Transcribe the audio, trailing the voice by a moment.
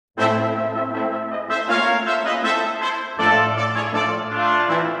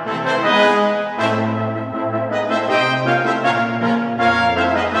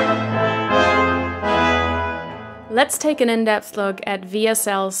Let's take an in-depth look at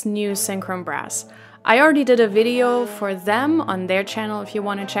VSL's new Synchron Brass. I already did a video for them on their channel if you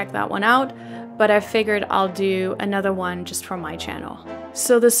want to check that one out, but I figured I'll do another one just for my channel.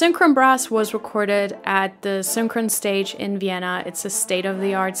 So the Synchron Brass was recorded at the Synchron stage in Vienna. It's a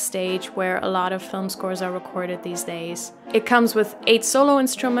state-of-the-art stage where a lot of film scores are recorded these days. It comes with 8 solo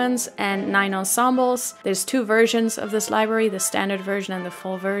instruments and 9 ensembles. There's 2 versions of this library, the standard version and the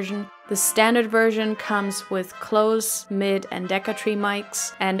full version. The standard version comes with close, mid, and Deca-tree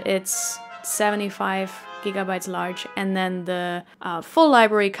mics, and it's 75 gigabytes large, and then the full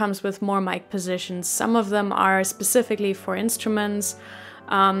library comes with more mic positions. Some of them are specifically for instruments.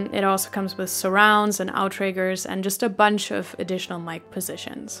 It also comes with surrounds and outriggers and just a bunch of additional mic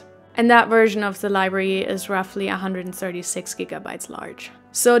positions. And that version of the library is roughly 136 gigabytes large.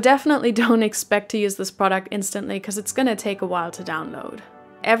 So definitely don't expect to use this product instantly because it's gonna take a while to download.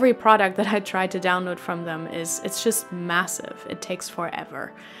 Every product that I tried to download from them it's just massive. It takes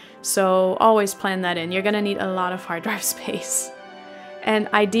forever. So always plan that in. You're gonna need a lot of hard drive space. And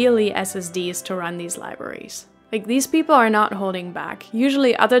ideally SSDs to run these libraries. Like, these people are not holding back.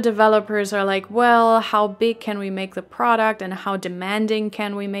 Usually other developers are like, well, how big can we make the product and how demanding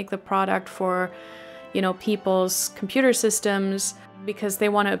can we make the product for, you know, people's computer systems, because they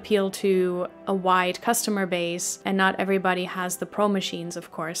want to appeal to a wide customer base, and not everybody has the pro machines,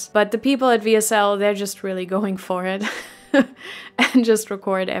 of course. But the people at VSL, they're just really going for it and just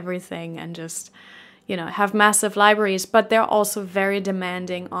record everything and just, you know, have massive libraries, but they're also very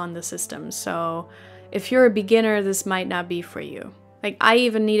demanding on the system. So if you're a beginner, this might not be for you. Like, I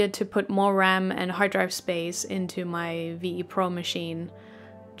even needed to put more RAM and hard drive space into my VE Pro machine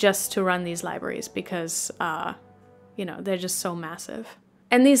just to run these libraries because, you know, they're just so massive.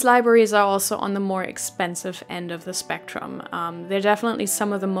 And these libraries are also on the more expensive end of the spectrum. They're definitely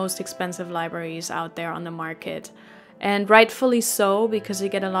some of the most expensive libraries out there on the market. And rightfully so, because you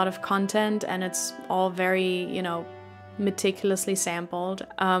get a lot of content and it's all very, you know, meticulously sampled.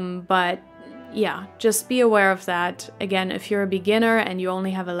 But yeah, just be aware of that. Again, if you're a beginner and you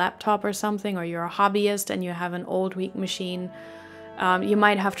only have a laptop or something, or you're a hobbyist and you have an old, weak machine, you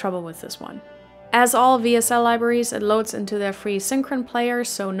might have trouble with this one. As all VSL libraries, it loads into their free Synchron player,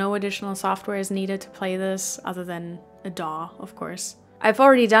 so no additional software is needed to play this, other than a DAW, of course. I've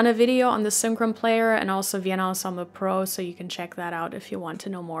already done a video on the Synchron player and also Vienna Ensemble Pro, so you can check that out if you want to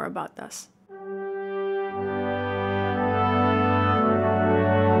know more about this.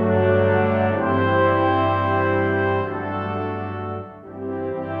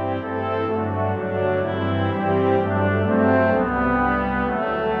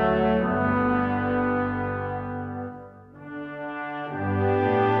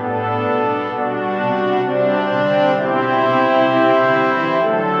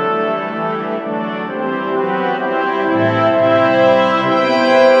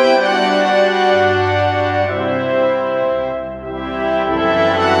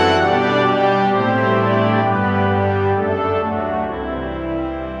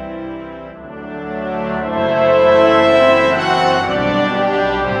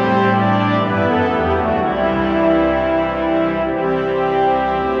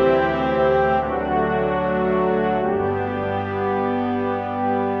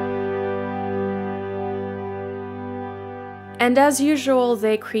 And as usual,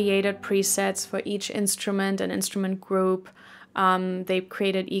 they created presets for each instrument and instrument group. They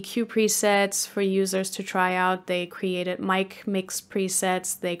created EQ presets for users to try out. They created mic mix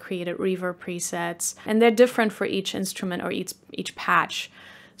presets. They created reverb presets. And they're different for each instrument or each patch.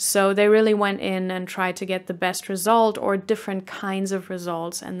 So they really went in and tried to get the best result or different kinds of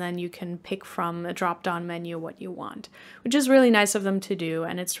results. And then you can pick from a drop-down menu what you want, which is really nice of them to do.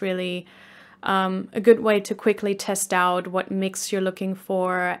 And it's really a good way to quickly test out what mix you're looking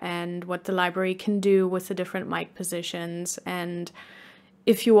for and what the library can do with the different mic positions. And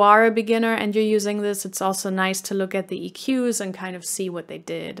if you are a beginner and you're using this, it's also nice to look at the EQs and kind of see what they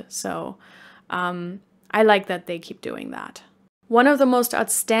did. So I like that they keep doing that. One of the most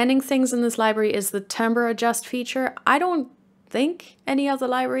outstanding things in this library is the Timbre Adjust feature. I don't think any other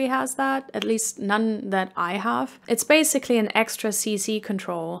library has that, at least none that I have. It's basically an extra CC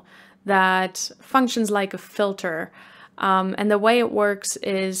control that functions like a filter. And the way it works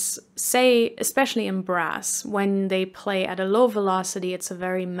is, say, especially in brass, when they play at a low velocity, it's a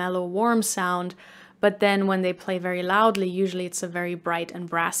very mellow, warm sound. But then when they play very loudly, usually it's a very bright and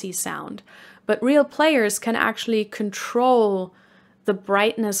brassy sound. But real players can actually control the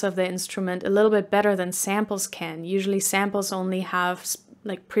brightness of the instrument a little bit better than samples can. Usually samples only have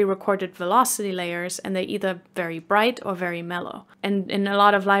like pre-recorded velocity layers, and they're either very bright or very mellow. And in a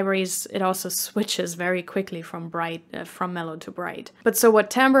lot of libraries, it also switches very quickly from mellow to bright. But so what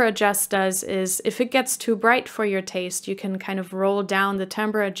Timbre Adjust does is, if it gets too bright for your taste, you can kind of roll down the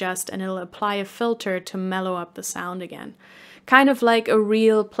Timbre Adjust and it'll apply a filter to mellow up the sound again. Kind of like a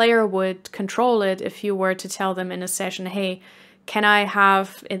real player would control it if you were to tell them in a session, hey, can I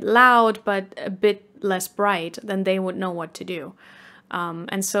have it loud but a bit less bright? Then they would know what to do.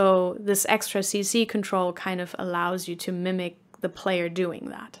 And so this extra CC control kind of allows you to mimic the player doing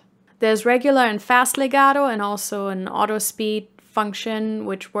that. There's regular and fast legato and also an auto speed function,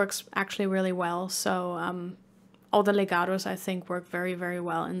 which works actually really well. So all the legatos, I think, work very, very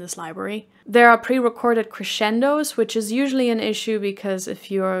well in this library. There are pre-recorded crescendos, which is usually an issue because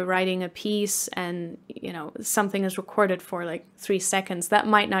if you're writing a piece and, you know, something is recorded for like 3 seconds, that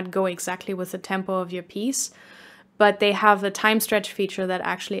might not go exactly with the tempo of your piece. But they have a time stretch feature that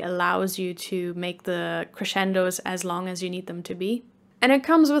actually allows you to make the crescendos as long as you need them to be. And it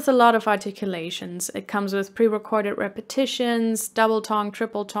comes with a lot of articulations. It comes with pre-recorded repetitions, double tongue,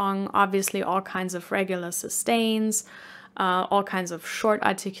 triple tongue, obviously all kinds of regular sustains, all kinds of short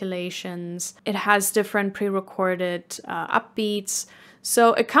articulations. It has different pre-recorded upbeats.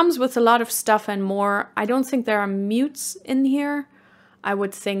 So it comes with a lot of stuff and more. I don't think there are mutes in here. I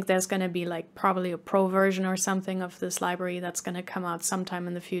would think there's going to be like probably a pro version or something of this library that's going to come out sometime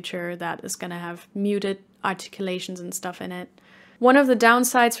in the future that is going to have muted articulations and stuff in it. One of the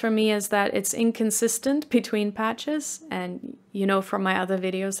downsides for me is that it's inconsistent between patches, and you know from my other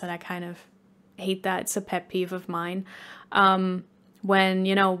videos that I kind of hate that. It's a pet peeve of mine. When,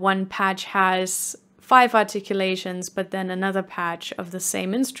 you know, one patch has 5 articulations, but then another patch of the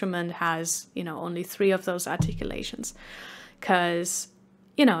same instrument has, you know, only 3 of those articulations. Because,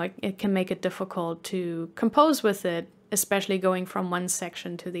 you know, it can make it difficult to compose with it, especially going from one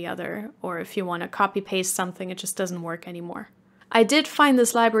section to the other, or if you want to copy paste something, it just doesn't work anymore. I did find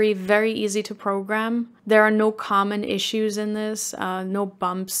this library very easy to program. There are no common issues in this, no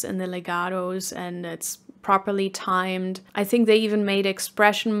bumps in the legatos, and it's properly timed. I think they even made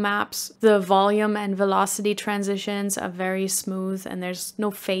expression maps. The volume and velocity transitions are very smooth, and there's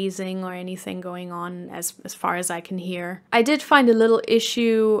no phasing or anything going on as far as I can hear. I did find a little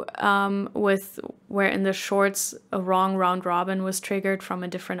issue with where in the shorts a wrong round robin was triggered from a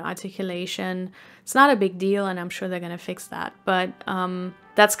different articulation. It's not a big deal, and I'm sure they're gonna fix that, but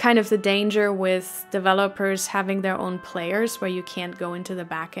that's kind of the danger with developers having their own players where you can't go into the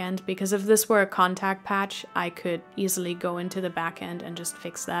backend, because if this were a contact patch, I could easily go into the backend and just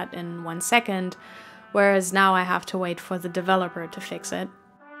fix that in 1 second, whereas now I have to wait for the developer to fix it.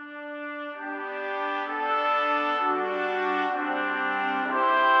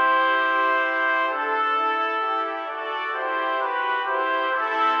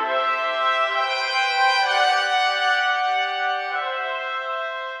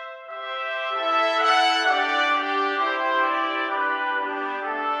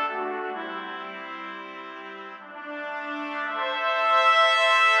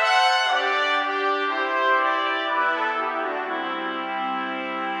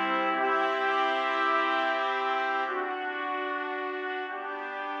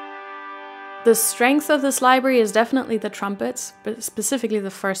 The strength of this library is definitely the trumpets, but specifically the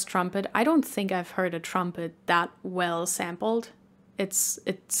first trumpet. I don't think I've heard a trumpet that well sampled. It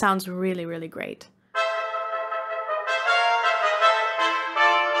sounds really, really great.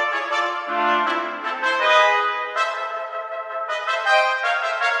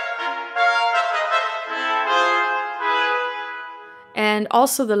 And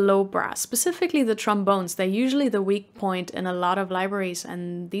also the low brass, specifically the trombones. They're usually the weak point in a lot of libraries,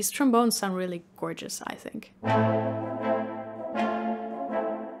 and these trombones sound really gorgeous, I think.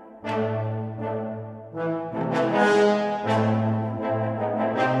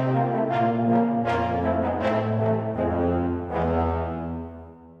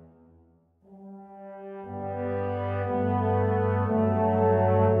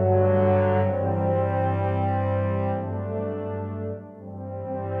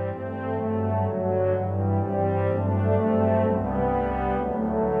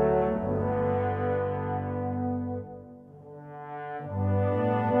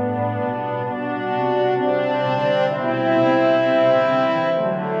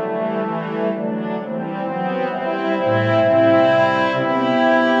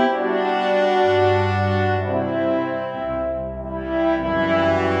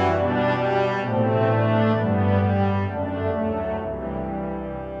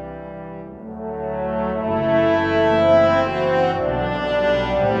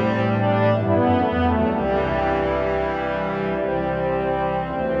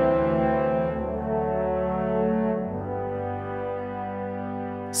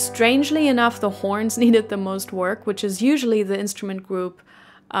 Strangely enough, the horns needed the most work, which is usually the instrument group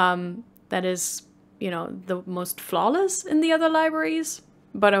that is, you know, the most flawless in the other libraries,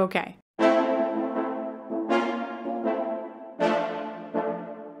 but okay.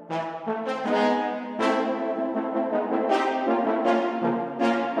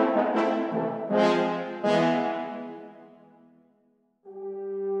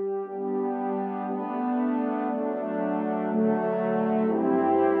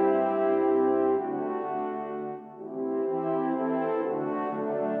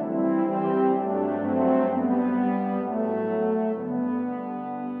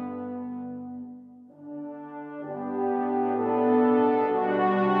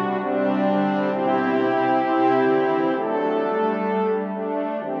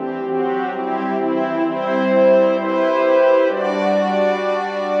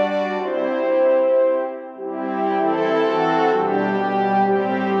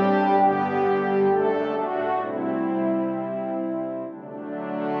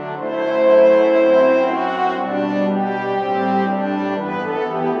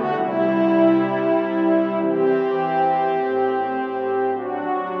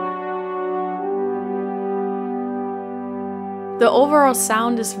 The overall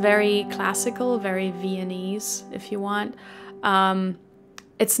sound is very classical, very Viennese, if you want.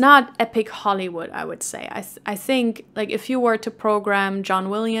 It's not epic Hollywood, I would say. I think, like, if you were to program John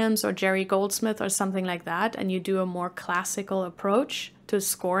Williams or Jerry Goldsmith or something like that, and you do a more classical approach to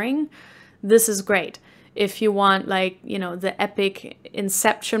scoring, this is great. If you want, like, you know, the epic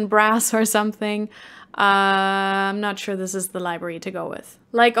Inception brass or something, I'm not sure this is the library to go with.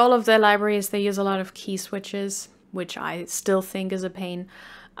 Like all of their libraries, they use a lot of key switches, which I still think is a pain.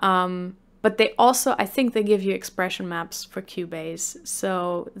 But they also, I think they give you expression maps for Cubase,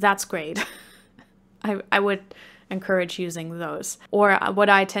 so that's great. I would encourage using those. Or what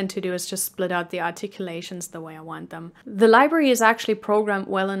I tend to do is just split out the articulations the way I want them. The library is actually programmed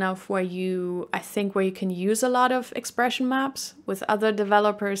well enough where I think where you can use a lot of expression maps. With other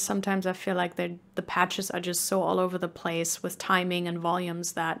developers, sometimes I feel like the patches are just so all over the place with timing and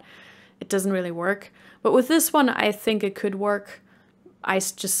volumes that it doesn't really work. But with this one, I think it could work. I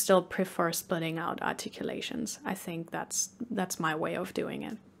just still prefer splitting out articulations. I think that's my way of doing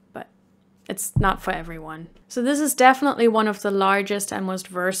it, but it's not for everyone. So this is definitely one of the largest and most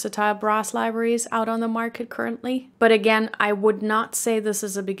versatile brass libraries out on the market currently. But again, I would not say this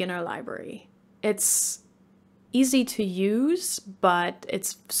is a beginner library. It's easy to use, but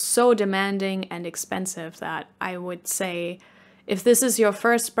it's so demanding and expensive that I would say if this is your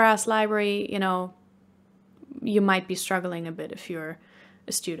first brass library, you know, you might be struggling a bit if you're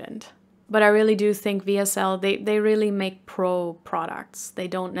a student. But I really do think VSL, they really make pro products. They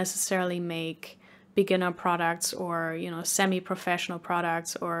don't necessarily make beginner products or, you know, semi-professional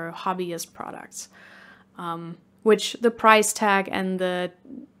products or hobbyist products, which the price tag and the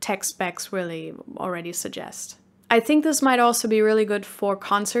tech specs really already suggest. I think this might also be really good for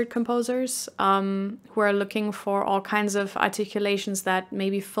concert composers who are looking for all kinds of articulations that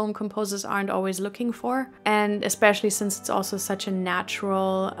maybe film composers aren't always looking for. And especially since it's also such a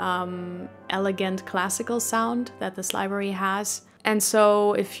natural, elegant classical sound that this library has. And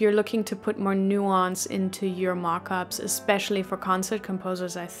so if you're looking to put more nuance into your mockups, especially for concert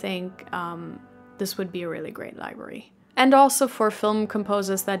composers, I think this would be a really great library. And also for film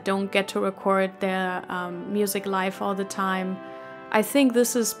composers that don't get to record their music live all the time. I think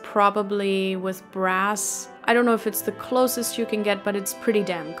this is probably, with brass, I don't know if it's the closest you can get, but it's pretty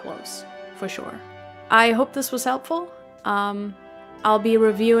damn close, for sure. I hope this was helpful. I'll be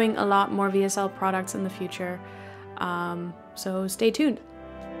reviewing a lot more VSL products in the future, so stay tuned.